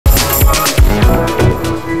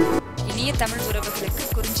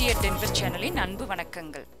அன்பு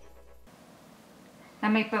வணக்கங்கள்.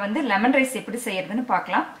 நம்ம இப்போ வந்து லெமன் ரைஸ் எப்படி செய்யறதுன்னு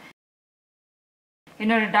பார்க்கலாம்.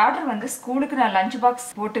 என்னோட டாட்டர் வந்து ஸ்கூலுக்கு நான் லஞ்ச் பாக்ஸ்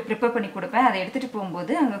போட்டு ப்ரிப்பேர் பண்ணி கொடுப்பேன். அதை எடுத்துட்டு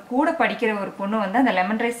போகும்போது அங்கே கூட படிக்கிற ஒரு பொண்ணு வந்து அந்த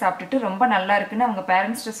லெமன் ரைஸ் சாப்பிட்டுட்டு ரொம்ப நல்லா இருக்குன்னு அவங்க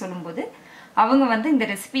பேரண்ட்ஸ்கிட்ட சொல்லும்போது அவங்க வந்து இந்த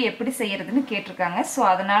ரெசிபி எப்படி செய்யறதுன்னு கேட்டிருக்காங்க. ஸோ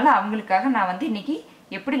அதனால அவங்களுக்காக நான் வந்து இன்னைக்கு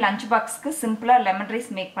எப்படி லஞ்ச் பாக்ஸ்க்கு சிம்பிளாக லெமன்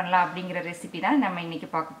ரைஸ் மேக் பண்ணலாம் அப்படிங்கிற ரெசிபி தான் நம்ம இன்னைக்கு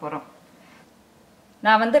பார்க்க போகிறோம்.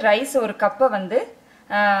 நான் வந்து ரைஸ் ஒரு கப்பை வந்து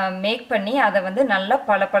மேக் பண்ணி அதை வந்து நல்லா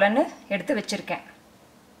பளபளன்னு எடுத்து வச்சிருக்கேன்.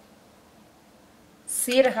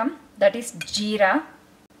 சீரகம் தட் இஸ் ஜீரா,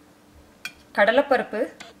 கடலைப்பருப்பு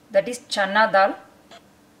தட் இஸ் சன்னா தால்,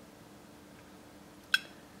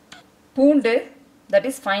 பூண்டு that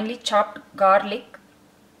is finally soft garlic,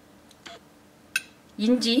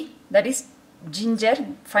 இஞ்சி that is ginger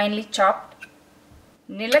finally soft,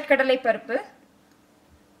 நிலக்கடலை பருப்பு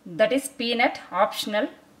தட் இஸ் பீனட் ஆப்ஷனல்,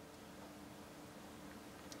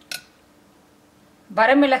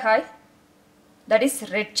 வரமிளகாய் தட் இஸ்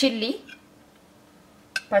ரெட் சில்லி,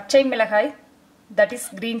 பச்சை மிளகாய் தட் இஸ்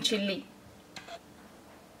கிரீன் சில்லி.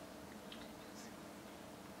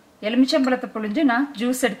 எலுமிச்சம்பழத்தை புழிஞ்சு நான்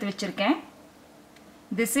ஜூஸ் எடுத்து வச்சிருக்கேன்.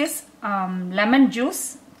 This is lemon juice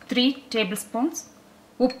 3 tablespoons.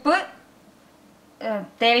 உப்பு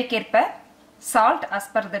தேவைக்கேற்ப, salt as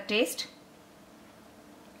per the taste,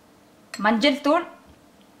 மஞ்சள் தூள்,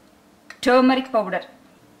 டர்மரிக் பவுடர்.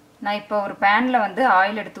 நான் இப்போ ஒரு பேனில் வந்து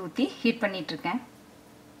ஆயில் எடுத்து ஊற்றி ஹீட் பண்ணிட்டு இருக்கேன்.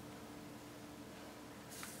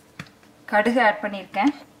 கடுகு ஆட்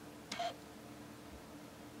பண்ணியிருக்கேன்.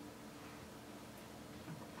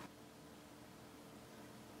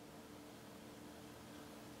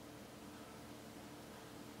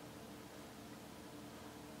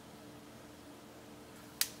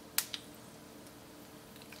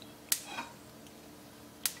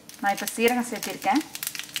 நான் இப்போ சீரகம் சேர்த்திருக்கேன்.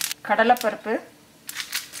 கடலைப்பருப்பு,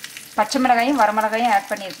 பச்சை மிளகாயும் வரமிளகாயும் ஆட்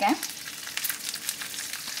பண்ணியிருக்கேன்.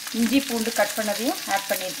 இஞ்சி பூண்டு கட் பண்ணதையும் ஆட்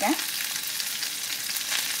பண்ணியிருக்கேன்.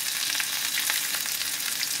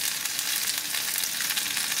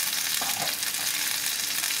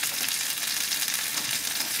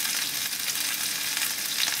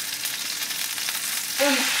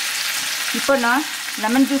 இப்போ நான்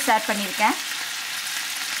லெமன் ஜூஸ் ஆட் பண்ணியிருக்கேன்.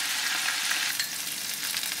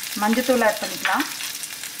 மஞ்சத்தூள் ஆட் பண்ணிக்கலாம்.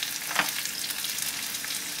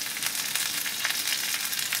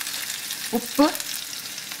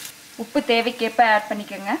 உப்பு தேவைக்கேற்ப ஆட்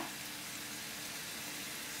பண்ணிக்கோங்க.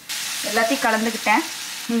 எல்லாத்தையும் கலந்துக்கிட்டேன்.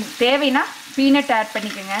 தேவைன்னா பீனட் ஆட்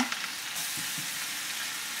பண்ணிக்கோங்க.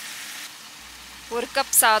 1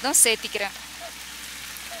 கப் சாதம் சேர்த்திக்கிறேன்.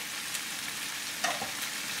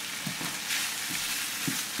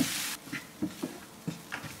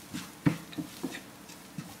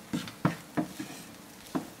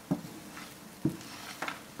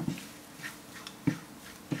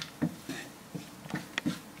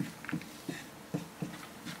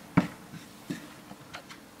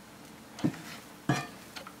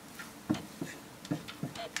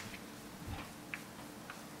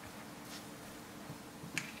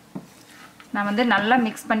 நான் வந்து நல்லா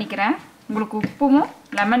மிக்ஸ் பண்ணிக்கிறேன். உங்களுக்கு உப்பும்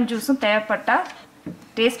லெமன் ஜூஸும் தேவைப்பட்டால்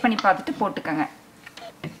டேஸ்ட் பண்ணி பார்த்துட்டு போட்டுக்கோங்க.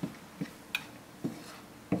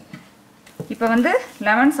 இப்போ வந்து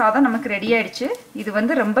லெமன் சாதம் நமக்கு ரெடி ஆயிடுச்சு. இது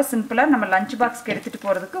வந்து ரொம்ப சிம்பிளாக நம்ம லஞ்ச் பாக்ஸ்க்கு எடுத்துகிட்டு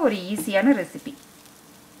போகிறதுக்கு ஒரு ஈஸியான ரெசிபி.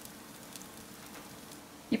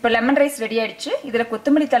 இப்போ லெமன் ரைஸ் ரெடி ஆயிடுச்சு. இதில்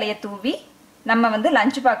கொத்தமல்லி தலையை தூவி நம்ம வந்து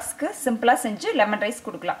லஞ்ச் பாக்ஸ்க்கு சிம்பிளாக செஞ்சு லெமன் ரைஸ்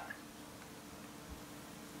கொடுக்கலாம்.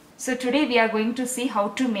 So today we are going to see how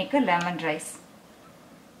to make a lemon rice.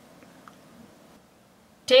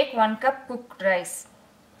 Take 1 cup cooked rice.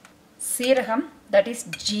 Seeragam that is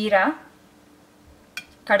jeera,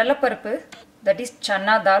 kadalaparuppu that is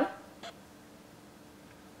channa dal,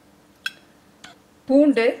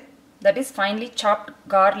 poondu that is finely chopped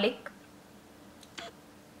garlic,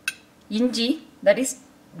 inji that is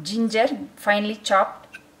ginger finely chopped,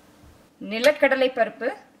 nilakadalai paruppu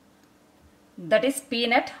that is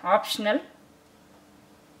peanut optional,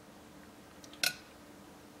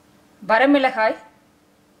 வரமிளகாய்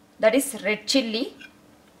that is red chilli,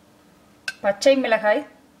 பச்சை மிளகாய்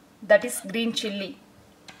that is green chilli.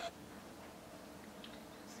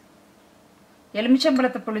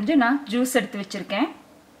 எலுமிச்சம்பழத்தை புழிஞ்சு நான் juice எடுத்து வச்சிருக்கேன்.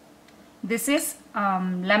 This is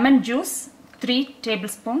lemon juice 3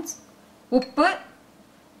 tablespoons. உப்பு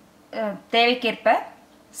தேவைக்கேற்ப,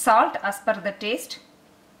 salt as per the taste,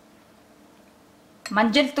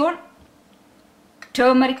 மஞ்சள் தூள்,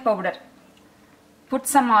 turmeric powder. Put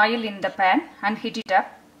some oil in the pan and heat it up.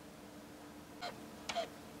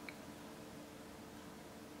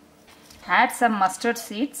 Add some mustard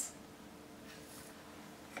seeds.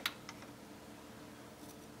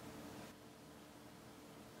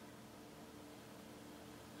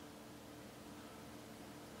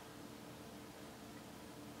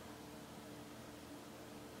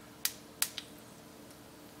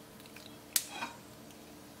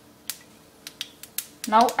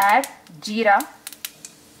 Now add jeera,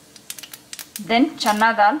 then chana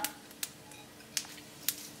dal,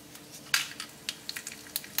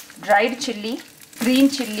 dried chilli, green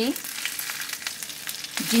chilli,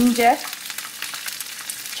 ginger,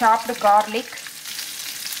 chopped garlic,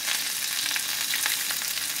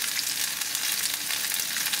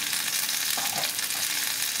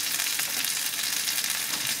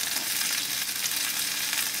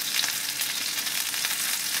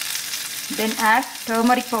 then add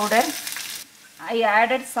turmeric powder. I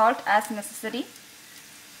added salt as necessary.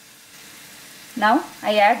 Now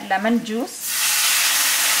I add lemon juice.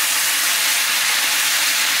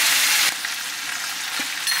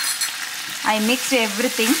 I mix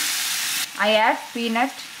everything. I add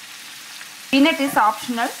peanut. Peanut is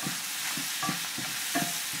optional.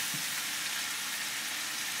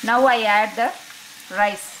 Now I add the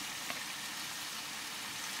rice.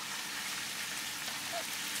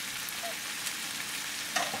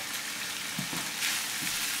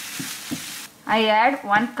 I add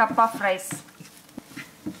 1 cup of rice.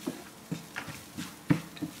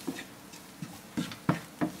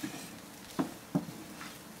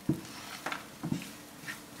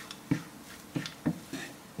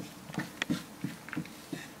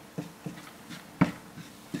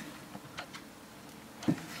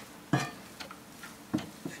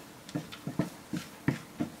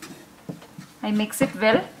 I mix it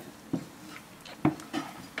well.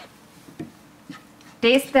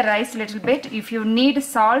 Taste the rice little bit. If you need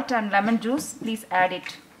salt and lemon juice, please add it.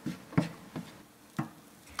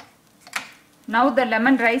 Now the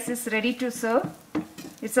lemon rice is ready to serve.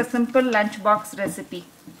 It's a simple lunchbox recipe.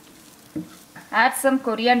 Add some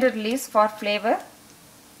coriander leaves for flavor.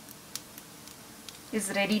 Is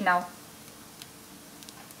ready now.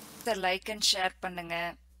 Like and share பண்ணுங்க.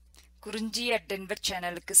 குறிஞ்சி @denver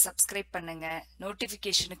சேனலுக்கு subscribe பண்ணுங்க.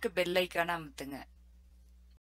 நோட்டிஃபிகேஷனுக்கு bell ஐகானை அமுத்துங்க.